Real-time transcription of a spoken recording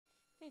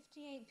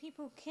58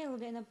 people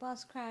killed in a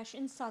bus crash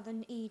in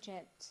southern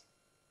Egypt.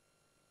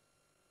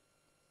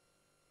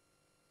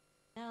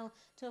 Now,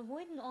 to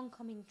avoid an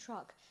oncoming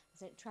truck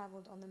as it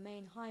travelled on the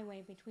main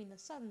highway between the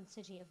southern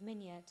city of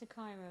Minya to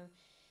Cairo.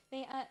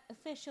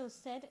 Officials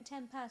said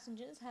 10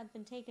 passengers had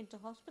been taken to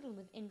hospital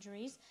with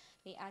injuries.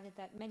 They added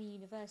that many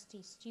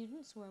university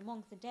students were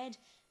among the dead.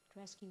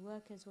 Rescue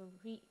workers were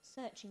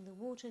researching the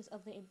waters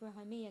of the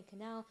Ibrahimiyya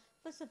Canal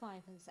for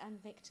survivors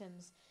and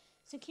victims.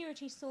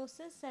 Security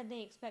sources said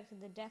they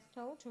expected the death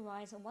toll to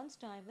rise once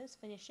divers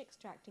finish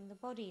extracting the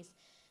bodies.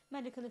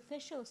 Medical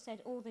officials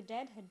said all the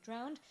dead had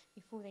drowned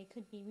before they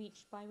could be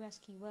reached by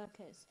rescue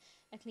workers.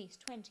 At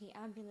least 20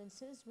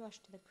 ambulances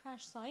rushed to the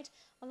crash site,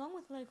 along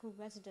with local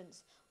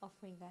residents,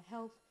 offering their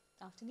help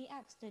after the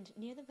accident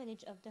near the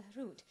village of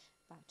Dahrut,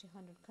 about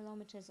 200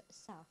 kilometers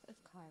south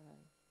of Cairo.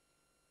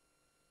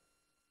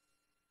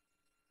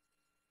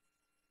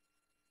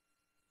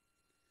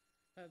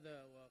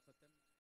 هذا